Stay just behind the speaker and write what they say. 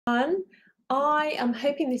I am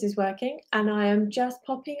hoping this is working, and I am just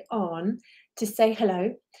popping on to say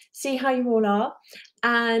hello, see how you all are,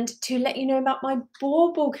 and to let you know about my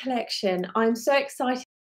bauble collection. I'm so excited.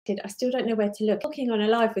 I still don't know where to look. Looking on a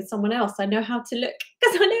live with someone else, I know how to look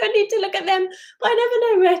because I know I need to look at them, but I never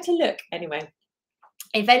know where to look. Anyway,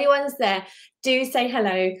 if anyone's there, do say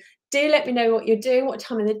hello. Do let me know what you're doing, what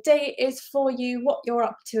time of the day it is for you, what you're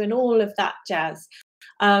up to, and all of that jazz.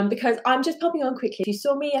 Because I'm just popping on quickly. If you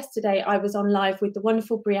saw me yesterday, I was on live with the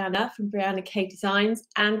wonderful Brianna from Brianna K Designs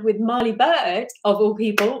and with Marley Bird, of all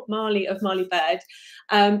people, Marley of Marley Bird,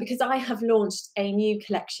 because I have launched a new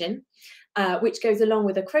collection. Which goes along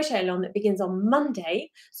with a crochet along that begins on Monday.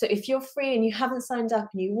 So if you're free and you haven't signed up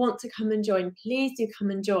and you want to come and join, please do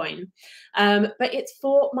come and join. But it's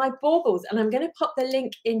for my baubles, and I'm going to pop the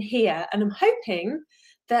link in here, and I'm hoping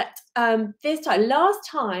that this time, last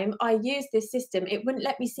time I used this system, it wouldn't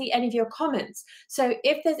let me see any of your comments. So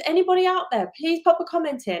if there's anybody out there, please pop a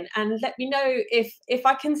comment in and let me know if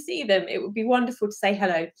I can see them. It would be wonderful to say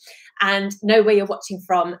hello and know where you're watching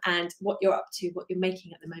from and what you're up to, what you're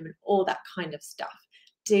making at the moment, all that kind of stuff.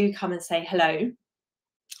 Do come and say hello.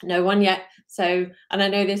 No one yet. So, and I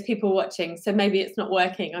know there's people watching, so maybe it's not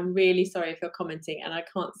working. I'm really sorry if you're commenting and I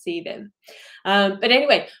can't see them. But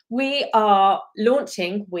anyway, we are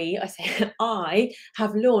launching, I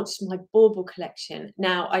have launched my bauble collection.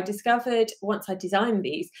 Now, I discovered once I designed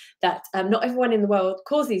these that not everyone in the world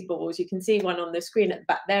calls these baubles. You can see one on the screen at the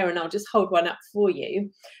back there, and I'll just hold one up for you.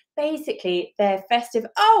 Basically, they're festive.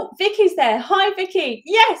 Oh, Vicky's there. Hi, Vicky.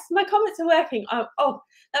 Yes, my comments are working. Oh,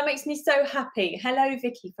 that makes me so happy. Hello,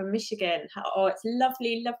 Vicky from Michigan. Oh, it's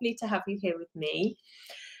lovely, lovely to have you here with me.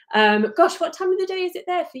 Gosh, what time of the day is it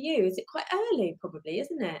there for you? Is it quite early? Probably,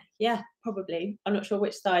 isn't it? Yeah, probably. I'm not sure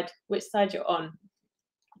which side you're on.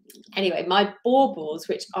 Anyway, my baubles,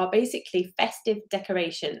 which are basically festive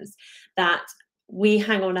decorations that we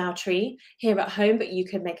hang on our tree here at home, but you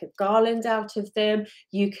could make a garland out of them.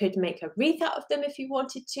 You could make a wreath out of them if you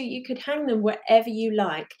wanted to. You could hang them wherever you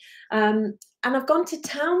like. And I've gone to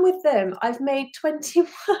town with them. I've made 21.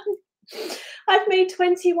 I've made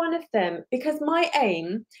 21 of them because my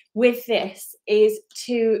aim with this is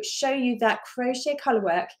to show you that crochet color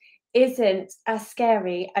work isn't as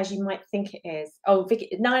scary as you might think it is. Oh,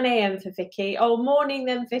 Vicky, 9 a.m. for Vicky. Oh, morning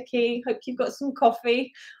then, Vicky. Hope you've got some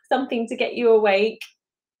coffee, something to get you awake.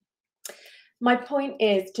 My point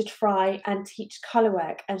is to try and teach color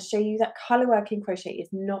work and show you that color work in crochet is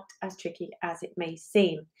not as tricky as it may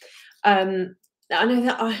seem. I know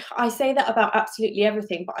that I say that about absolutely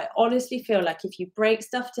everything, but I honestly feel like if you break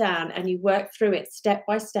stuff down and you work through it step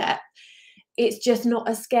by step, it's just not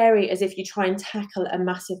as scary as if you try and tackle a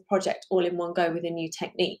massive project all in one go with a new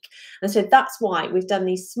technique. And so that's why we've done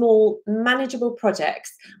these small, manageable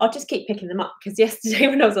projects. I'll just keep picking them up because yesterday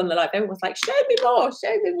when I was on the live, everyone was like, show me more,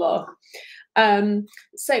 show me more.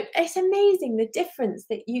 So it's amazing the difference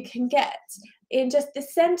that you can get in just the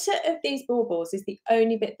center of these baubles is the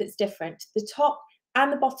only bit that's different. The top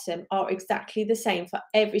and the bottom are exactly the same for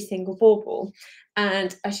every single bauble.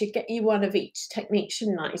 And I should get you one of each technique,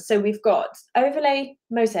 shouldn't I? So we've got overlay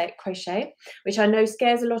mosaic crochet, which I know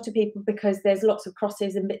scares a lot of people because there's lots of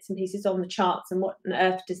crosses and bits and pieces on the charts, and what on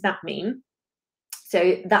earth does that mean?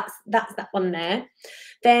 So that's that one there.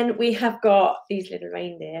 Then we have got these little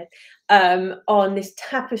reindeer on this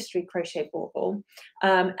tapestry crochet bauble,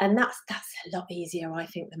 and that's a lot easier, I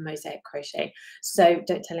think, than mosaic crochet. So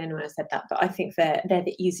don't tell anyone I said that, but I think they're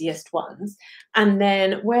the easiest ones. And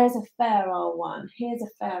then where's a Fair one? Here's a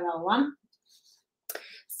Fair one.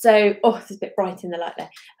 So, oh, it's a bit bright in the light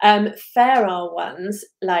there. Fair ones,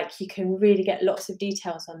 like you can really get lots of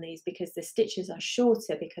details on these because the stitches are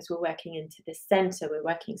shorter because we're working into the center. We're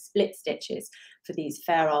working split stitches for these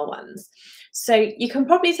Fair ones. So you can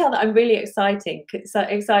probably tell that I'm really excited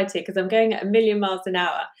because I'm going at 1,000,000 miles an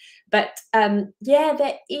hour. But yeah,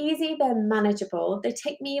 they're easy, they're manageable. They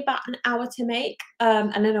take me about an hour to make.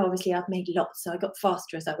 And then obviously I've made lots, so I got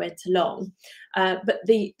faster as I went along. But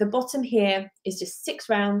the bottom here is just 6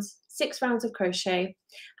 rounds of crochet.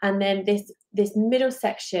 And then this middle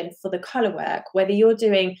section for the color work, whether you're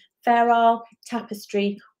doing Fair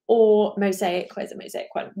tapestry or mosaic, where's the mosaic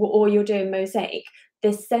one? Or you're doing mosaic,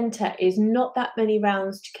 the center is not that many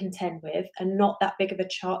rounds to contend with and not that big of a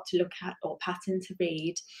chart to look at or pattern to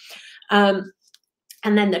read. And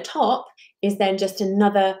then the top is then just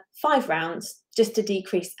another 5 rounds just to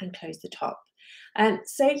decrease and close the top.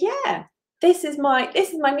 So yeah, this is my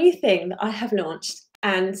new thing that I have launched,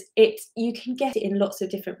 and you can get it in lots of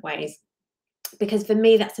different ways. because for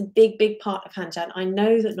me, that's a big part of hand yarn. I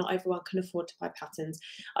know that not everyone can afford to buy patterns.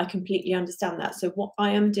 I completely understand that. So what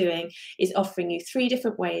I am doing is offering you 3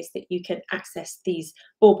 different ways that you can access these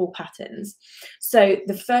bauble patterns. So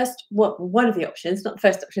the first, one of the options, not the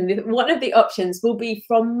first option, one of the options will be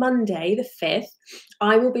from Monday the 5th.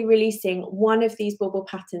 I will be releasing one of these bauble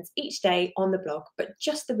patterns each day on the blog, but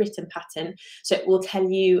just the written pattern. So it will tell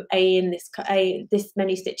you this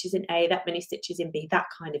many stitches in A, that many stitches in B, that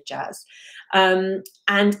kind of jazz.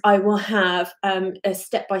 And I will have a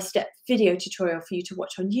step-by-step video tutorial for you to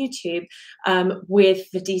watch on YouTube with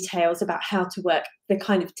the details about how to work the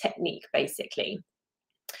kind of technique, basically.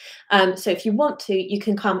 So if you want to, you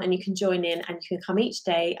can come and you can join in, and you can come each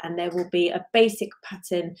day, and there will be a basic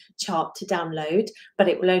pattern chart to download, but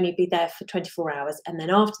it will only be there for 24 hours. And then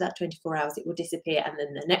after that 24 hours, it will disappear, and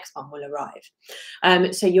then the next one will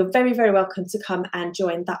arrive. So you're very welcome to come and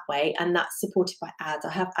join that way. And that's supported by ads.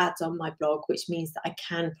 I have ads on my blog, which means that I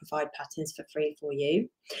can provide patterns for free for you.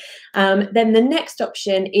 Then the next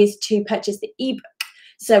option is to purchase the ebook.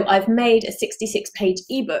 So I've made a 66-page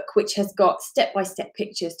ebook, which has got step-by-step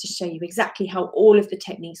pictures to show you exactly how all of the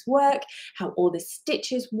techniques work, how all the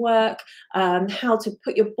stitches work, how to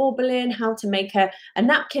put your bauble in, how to make a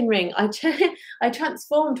napkin ring. I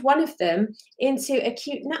transformed one of them into a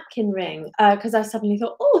cute napkin ring because I suddenly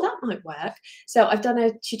thought, oh, that might work. So I've done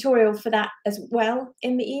a tutorial for that as well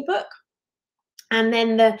in the ebook. And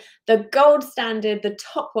then the gold standard, the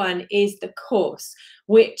top one, is the course,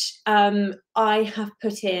 which I have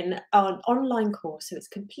put in an online course. So it's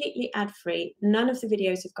completely ad-free. None of the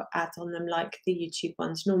videos have got ads on them like the YouTube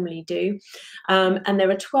ones normally do. And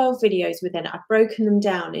there are 12 videos within it. I've broken them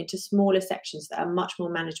down into smaller sections that are much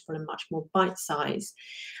more manageable and much more bite-sized,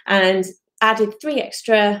 and added 3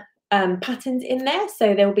 extra patterns in there.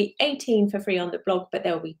 So there will be 18 for free on the blog, but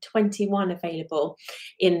there will be 21 available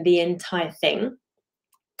in the entire thing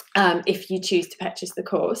if you choose to purchase the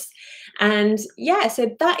course. And yeah,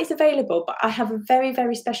 so that is available, but I have a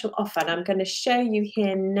very special offer, and I'm going to show you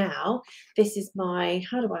here now. This is my,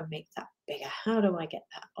 how do I make that bigger? How do I get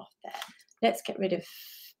that off there? Let's get rid of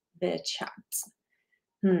the chat.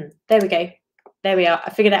 There we go. There we are. I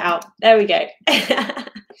figured it out. There we go.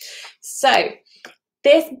 So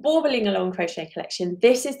this Bauble-ing Along Crochet Collection,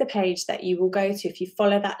 this is the page that you will go to if you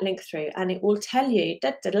follow that link through, and it will tell you,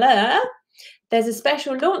 there's a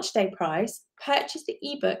special launch day price, purchase the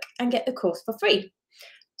ebook and get the course for free.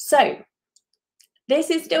 So this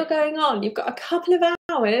is still going on. You've got a couple of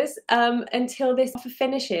hours until this offer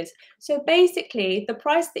finishes. So basically, the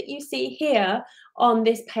price that you see here on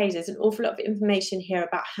this page, there's an awful lot of information here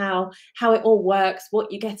about how it all works,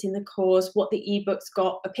 what you get in the course, what the ebook's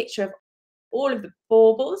got, a picture of all of the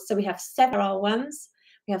baubles. So we have 7 roll ones,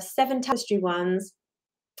 we have 7 tapestry ones,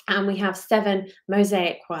 and we have 7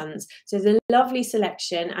 mosaic ones. So there's a lovely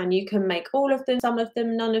selection, and you can make all of them, some of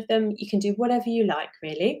them, none of them. You can do whatever you like,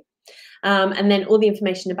 really. And then all the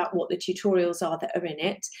information about what the tutorials are that are in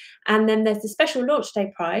it. And then there's the special launch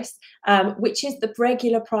day price, which is the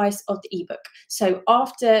regular price of the ebook. So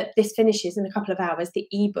after this finishes in a couple of hours, the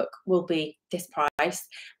ebook will be this price,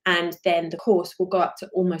 and then the course will go up to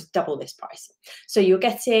almost double this price. So you're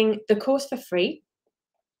getting the course for free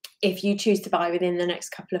if you choose to buy within the next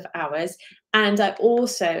couple of hours. And I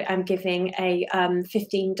also am giving a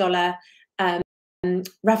 $15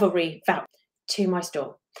 Ravelry voucher to my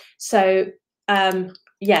store. So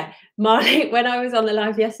yeah, Marley, when I was on the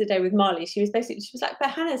live yesterday with Marley, she was like,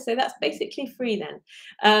 but Hannah, so that's basically free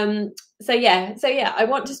then. So yeah, I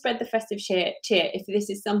want to spread the festive cheer. If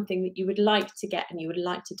this is something that you would like to get and you would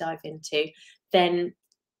like to dive into, then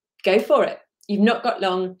go for it. You've not got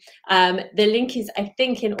long. The link is, I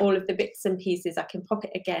think, in all of the bits and pieces. I can pop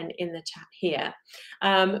it again in the chat here.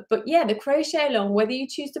 But yeah, the Crochet Along, whether you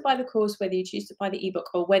choose to buy the course, whether you choose to buy the ebook,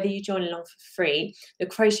 or whether you join along for free, the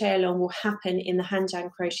Crochet Along will happen in the Hand Jam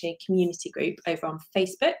Crochet community group over on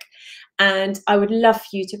Facebook. And I would love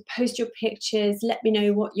for you to post your pictures, let me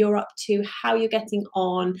know what you're up to, how you're getting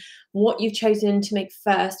on, what you've chosen to make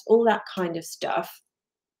first, all that kind of stuff.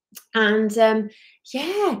 And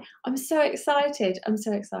yeah, I'm so excited.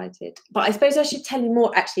 But I suppose I should tell you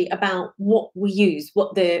more actually about what we use,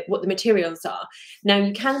 what the materials are. Now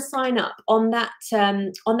you can sign up on that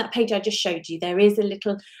page I just showed you. There is a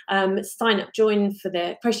little sign up, join for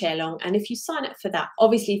the Crochet Along, and if you sign up for that,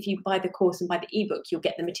 obviously if you buy the course and buy the ebook, you'll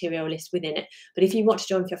get the material list within it. But if you want to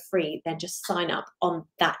join for free, then just sign up on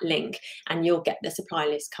that link and you'll get the supply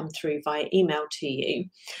list come through via email to you.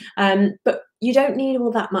 But you don't need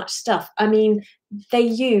all that much stuff. I mean, they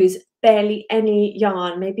use barely any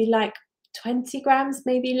yarn, maybe like 20 grams,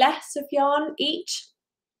 maybe less of yarn each.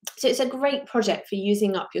 So it's a great project for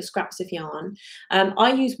using up your scraps of yarn.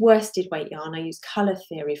 I use worsted weight yarn. I use Colour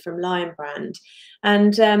Theory from Lion Brand,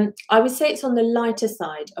 and I would say it's on the lighter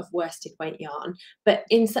side of worsted weight yarn. But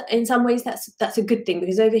in some ways, that's a good thing,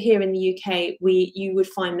 because over here in the UK, you would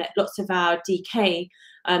find that lots of our DK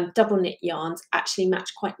double knit yarns actually match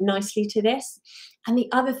quite nicely to this. And the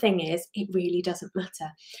other thing is, it really doesn't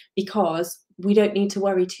matter, because we don't need to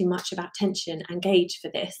worry too much about tension and gauge for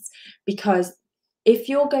this, because if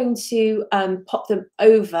you're going to pop them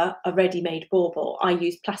over a ready-made bauble, I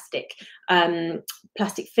use plastic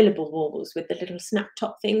fillable baubles with the little snap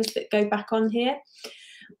top things that go back on here.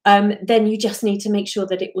 Then you just need to make sure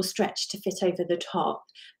that it will stretch to fit over the top.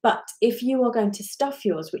 But if you are going to stuff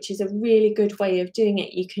yours, which is a really good way of doing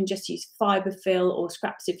it, you can just use fibre fill or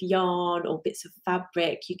scraps of yarn or bits of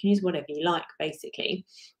fabric. You can use whatever you like, basically.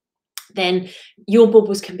 Then your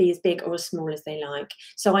baubles can be as big or as small as they like.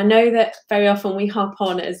 So I know that very often we harp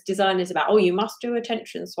on as designers about, oh, you must do a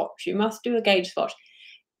tension swatch, you must do a gauge swatch.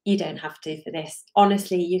 You don't have to for this.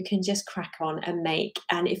 Honestly, you can just crack on and make.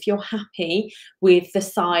 And if you're happy with the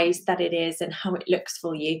size that it is and how it looks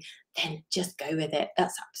for you, then just go with it.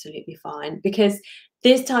 That's absolutely fine. Because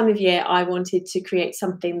this time of year, I wanted to create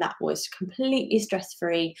something that was completely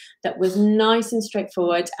stress-free, that was nice and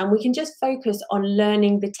straightforward, and we can just focus on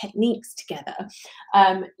learning the techniques together.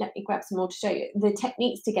 Let me grab some more to show you. The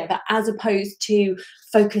techniques together, as opposed to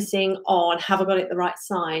focusing on, have I got it the right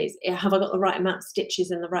size? Have I got the right amount of stitches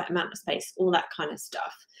in the right amount of space? All that kind of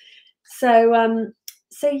stuff. So,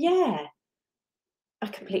 so yeah. I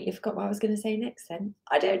completely forgot what I was going to say next then.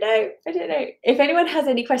 I don't know. If anyone has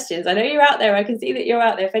any questions, I know you're out there. I can see that you're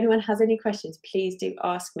out there. If anyone has any questions, please do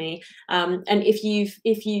ask me. And if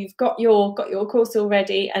you've got your course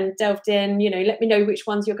already and delved in, let me know which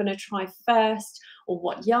ones you're going to try first, or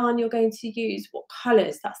what yarn you're going to use, what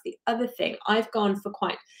colours. That's the other thing. I've gone for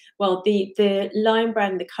quite well. The Lion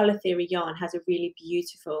Brand, the Colour Theory yarn has a really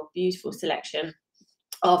beautiful selection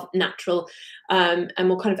of natural and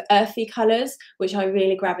more kind of earthy colours, which I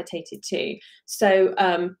really gravitated to. So,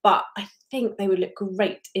 but I think they would look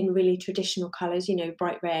great in really traditional colours,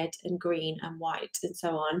 bright red and green and white and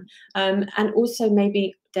so on. And also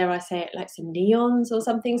maybe, dare I say it, like some neons or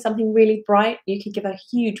something really bright. You could give a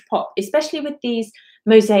huge pop, especially with these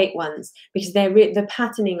mosaic ones, because the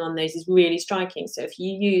patterning on those is really striking. So if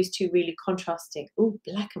you use two really contrasting,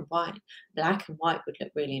 black and white would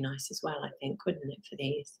look really nice as well, I think, wouldn't it, for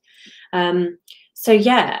these? So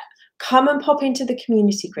yeah, come and pop into the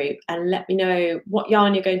community group and let me know what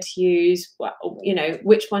yarn you're going to use,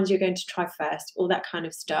 which ones you're going to try first, all that kind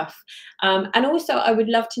of stuff. And also I would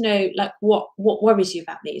love to know, like, what worries you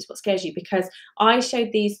about these, what scares you, because I showed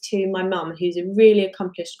these to my mum, who's a really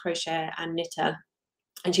accomplished crocheter and knitter.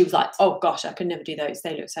 And she was like, oh gosh, I could never do those.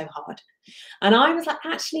 They look so hard. And I was like,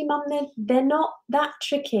 actually, Mum, they're not that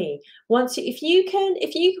tricky. If you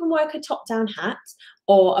can work a top-down hat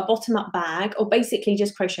or a bottom-up bag, or basically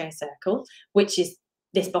just crochet a circle, which is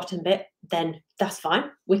this bottom bit, then that's fine.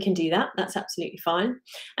 We can do that. That's absolutely fine.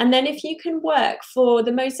 And then if you can work, for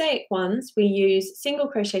the mosaic ones, we use single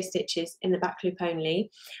crochet stitches in the back loop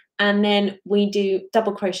only, and then we do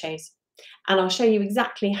double crochets. And I'll show you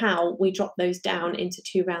exactly how we drop those down into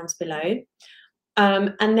 2 rounds below.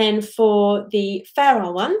 And then for the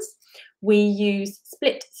fairer ones, we use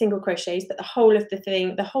split single crochets, but the whole of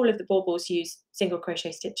the baubles use single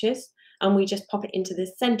crochet stitches, and we just pop it into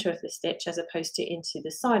the center of the stitch as opposed to into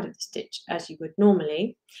the side of the stitch as you would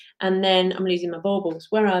normally. And then I'm losing my baubles.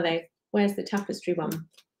 Where are they? Where's the tapestry one?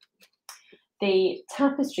 The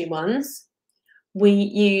tapestry ones, we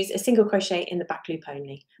use a single crochet in the back loop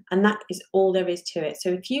only, and that is all there is to it. So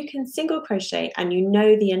if you can single crochet and you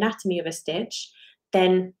know the anatomy of a stitch,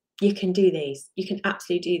 then you can do these. You can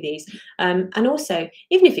absolutely do these. And also,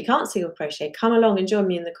 even if you can't single crochet, come along and join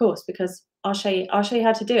me in the course, because I'll show you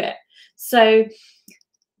how to do it. So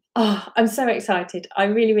I'm so excited. I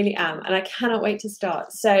really am, and I cannot wait to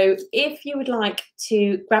start. So if you would like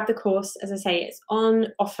to grab the course, as I say, it's on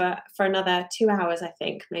offer for another 2 hours, I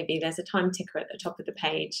think. Maybe there's a time ticker at the top of the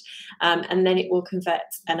page, and then it will convert,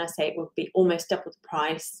 and I say it will be almost double the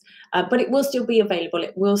price, but it will still be available.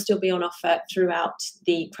 It will still be on offer throughout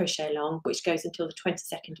the crochet along, which goes until the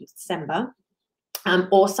 22nd of December.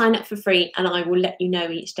 Or sign up for free, and I will let you know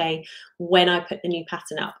each day when I put the new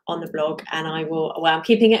pattern up on the blog. And I'm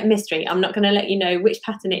keeping it a mystery. I'm not going to let you know which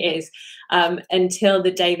pattern it is until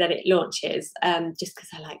the day that it launches, just because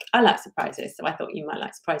I like surprises. So I thought you might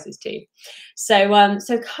like surprises too. So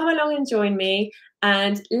come along and join me.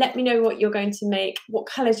 and let me know what you're going to make, what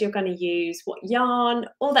colours you're going to use, what yarn,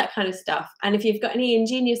 all that kind of stuff. And if you've got any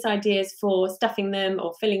ingenious ideas for stuffing them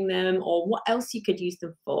or filling them, or what else you could use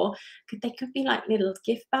them for, they could be like little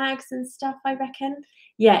gift bags and stuff, I reckon.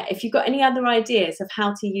 Yeah, if you've got any other ideas of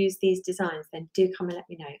how to use these designs, then do come and let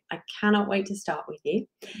me know. I cannot wait to start with you.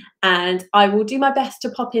 And I will do my best to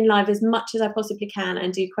pop in live as much as I possibly can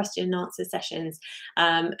and do question and answer sessions,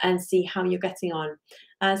 and see how you're getting on.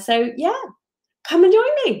 So yeah, come and join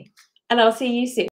me, and I'll see you soon.